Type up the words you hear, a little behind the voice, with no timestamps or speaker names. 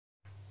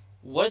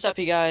What is up,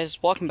 you guys?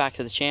 Welcome back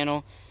to the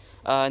channel.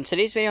 In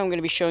today's video I'm going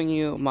to be showing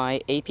you my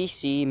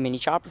Apc Mini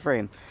Chopper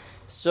frame.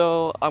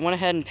 So I went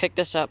ahead and picked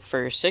this up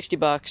for 60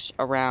 bucks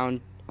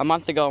around a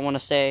month ago, I want to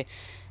say,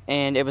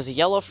 and it was a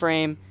yellow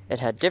frame.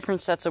 It had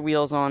different sets of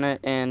wheels on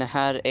it and it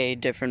had a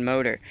different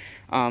motor.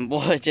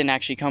 Well, it didn't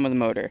actually come with a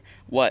motor.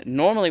 What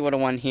normally would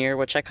have won here,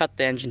 which I cut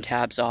the engine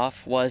tabs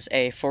off, was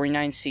a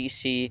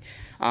 49cc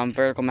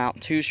vertical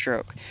mount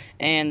 2-stroke,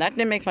 and that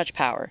didn't make much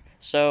power.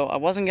 So I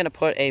wasn't going to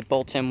put a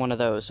bolt in one of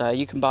those.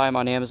 You can buy them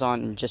on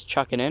Amazon and just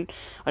chuck it in.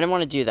 I didn't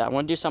want to do that. I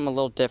want to do something a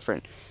little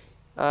different.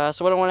 So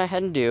what I went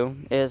ahead and do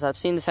is, I've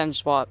seen this engine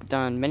swap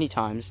done many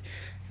times.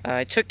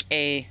 I took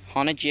a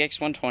Honda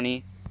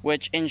Gx120,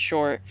 which in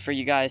short, for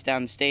you guys down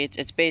in the States,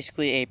 it's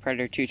basically a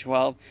Predator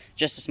 212,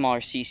 just a smaller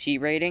CC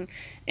rating.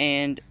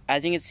 And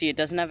as you can see, it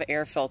doesn't have an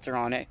air filter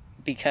on it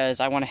because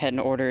I went ahead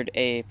and ordered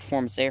a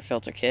performance air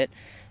filter kit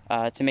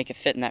to make it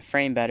fit in that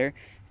frame better.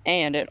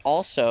 And it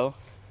also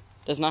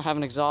does not have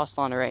an exhaust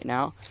on it right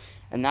now,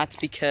 and that's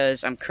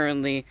because I'm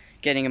currently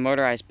getting a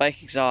motorized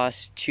bike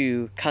exhaust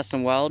to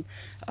custom weld,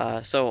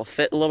 so it will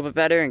fit a little bit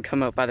better and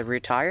come out by the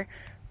rear tire.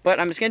 But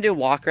I'm just going to do a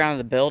walk around of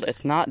the build.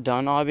 It's not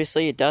done,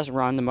 obviously. It does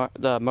run.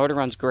 The motor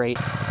runs great.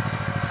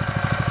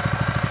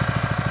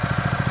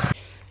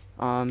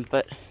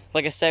 But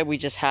like I said, we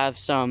just have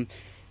some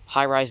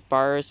high-rise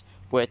bars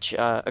which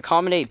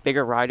accommodate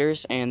bigger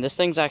riders, and this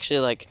thing's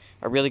actually like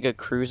a really good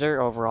cruiser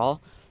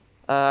overall.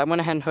 I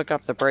went ahead and hooked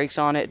up the brakes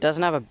on it. It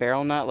doesn't have a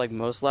barrel nut like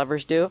most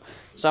levers do,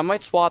 so I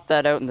might swap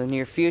that out in the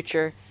near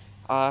future.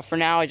 For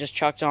now, I just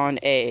chucked on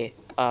a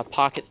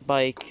pocket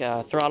bike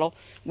throttle,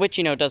 which,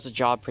 you know, does the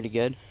job pretty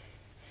good.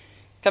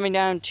 Coming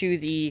down to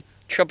the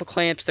triple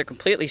clamps, they're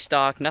completely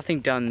stock, nothing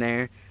done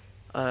there.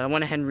 I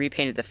went ahead and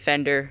repainted the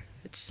fender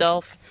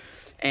itself,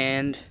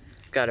 and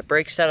got a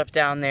brake setup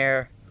down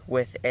there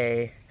with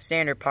a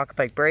standard pocket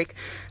bike brake.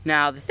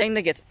 Now, the thing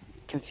that gets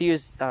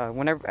confused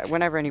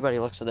whenever anybody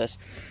looks at this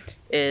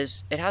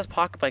is it has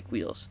pocket bike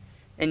wheels,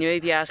 and you may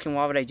be asking,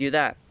 why would I do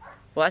that?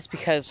 Well, that's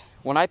because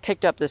when I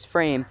picked up this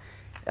frame,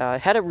 it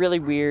had a really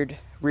weird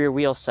rear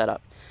wheel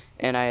setup,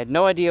 and I had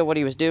no idea what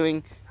he was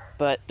doing,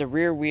 but the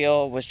rear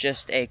wheel was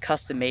just a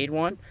custom made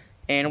one,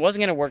 and it wasn't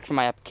going to work for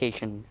my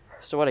application.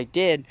 So what I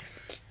did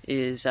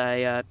is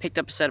I picked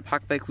up a set of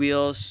pocket bike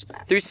wheels,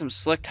 threw some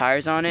slick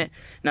tires on it.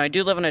 Now, I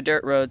do live on a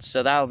dirt road,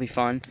 so that'll be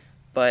fun,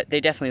 but they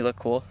definitely look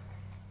cool.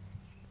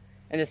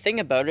 And the thing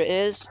about it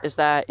is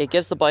that it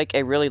gives the bike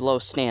a really low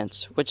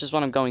stance, which is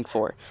what I'm going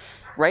for.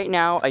 Right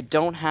now, I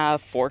don't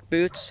have fork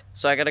boots,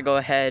 so I gotta go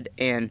ahead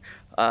and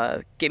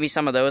get me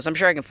some of those. I'm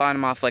sure I can find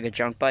them off like a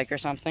junk bike or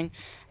something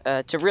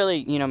to really,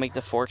 you know, make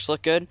the forks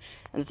look good.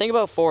 And the thing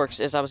about forks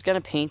is I was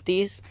gonna paint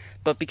these,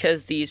 but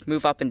because these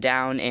move up and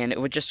down and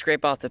it would just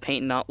scrape off the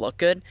paint and not look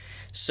good,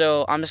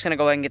 so I'm just gonna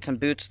go ahead and get some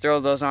boots, throw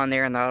those on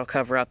there, and that'll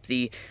cover up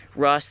the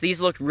rust.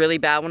 These looked really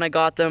bad when I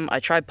got them. I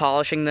tried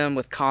polishing them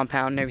with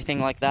compound and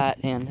everything like that,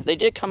 and they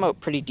did come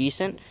out pretty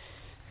decent.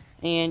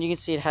 And you can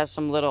see it has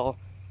some little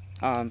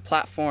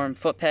platform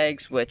foot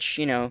pegs, which,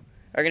 you know,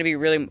 are going to be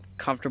really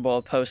comfortable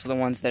opposed to the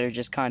ones that are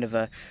just kind of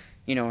a,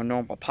 you know, a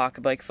normal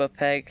pocket bike foot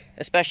peg,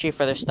 especially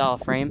for their style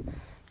of frame.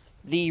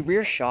 The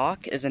rear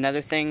shock is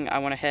another thing I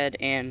went ahead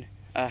and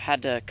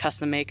had to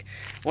custom make.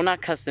 Well,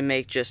 not custom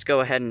make, just go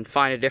ahead and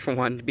find a different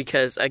one,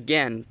 because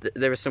again,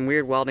 there was some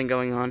weird welding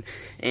going on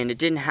and it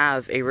didn't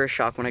have a rear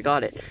shock when I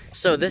got it.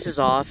 So this is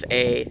off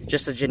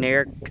just a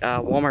generic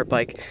Walmart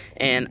bike,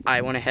 and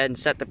I went ahead and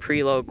set the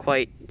preload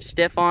quite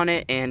stiff on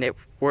it, and it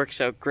works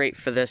out great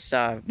for this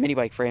mini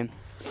bike frame.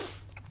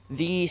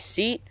 The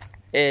seat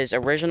is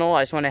original.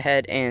 I just went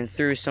ahead and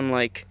threw some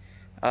like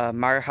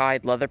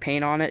Marhide leather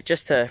paint on it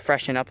just to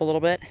freshen up a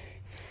little bit.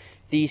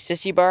 The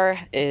sissy bar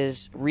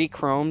is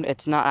re-chromed.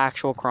 It's not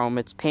actual chrome,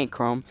 it's paint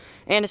chrome,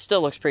 and it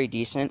still looks pretty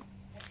decent.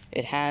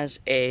 It has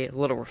a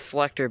little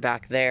reflector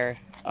back there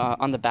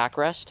on the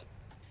backrest.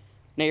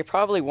 Now, you're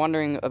probably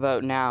wondering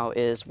about now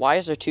is, why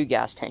is there two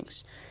gas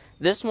tanks?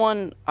 This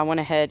one I went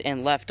ahead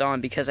and left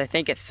on because I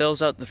think it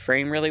fills out the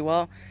frame really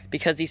well,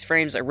 because these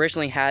frames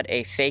originally had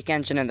a fake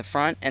engine in the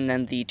front and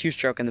then the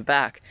 2-stroke in the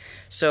back.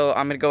 So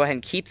I'm going to go ahead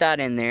and keep that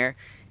in there,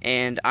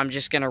 and I'm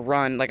just going to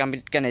run, like, I'm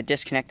going to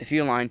disconnect the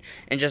fuel line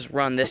and just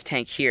run this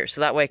tank here,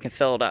 so that way I can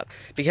fill it up.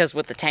 Because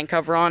with the tank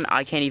cover on,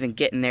 I can't even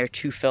get in there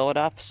to fill it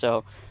up,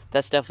 so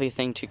that's definitely a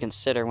thing to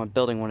consider when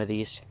building one of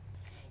these.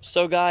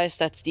 So guys,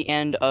 that's the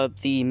end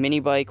of the mini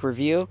bike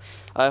review.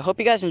 I hope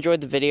you guys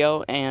enjoyed the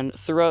video, and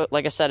throughout,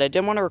 like I said, I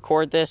didn't want to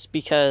record this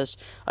because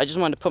I just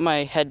wanted to put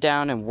my head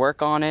down and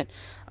work on it.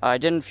 I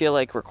didn't feel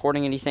like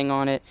recording anything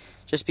on it,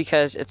 just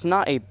because it's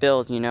not a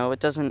build, you know.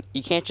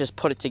 You can't just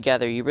put it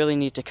together. You really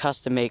need to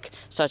custom make,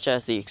 such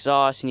as the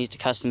exhaust. You need to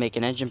custom make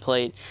an engine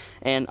plate,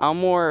 and I'm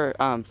more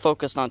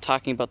focused on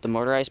talking about the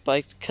motorized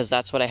bikes because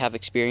that's what I have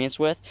experience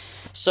with.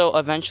 So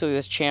eventually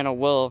this channel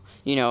will,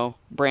 you know,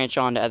 branch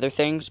on to other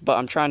things, but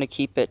I'm trying to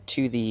keep it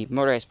to the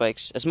motorized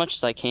bikes as much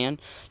as I can,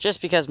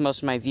 just because most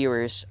of my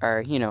viewers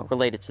are, you know,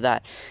 related to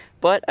that.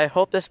 But I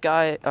hope this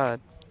guy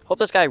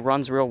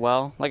runs real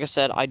well. Like I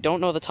said, I don't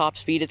know the top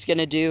speed it's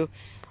gonna do.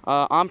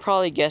 I'm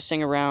probably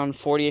guessing around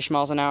 40-ish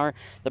miles an hour.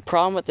 The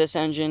problem with this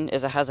engine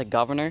is it has a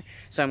governor,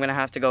 so I'm going to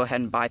have to go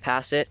ahead and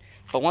bypass it.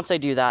 But once I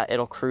do that,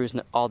 it'll cruise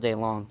all day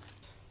long.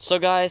 So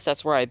guys,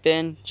 that's where I've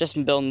been. Just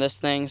been building this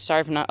thing.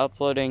 Sorry for not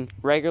uploading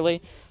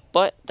regularly,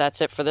 but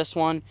that's it for this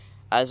one.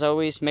 As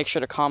always, make sure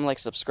to comment, like,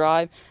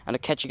 subscribe, and I'll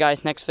catch you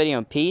guys next video.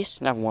 And peace,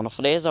 and have a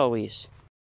wonderful day as always.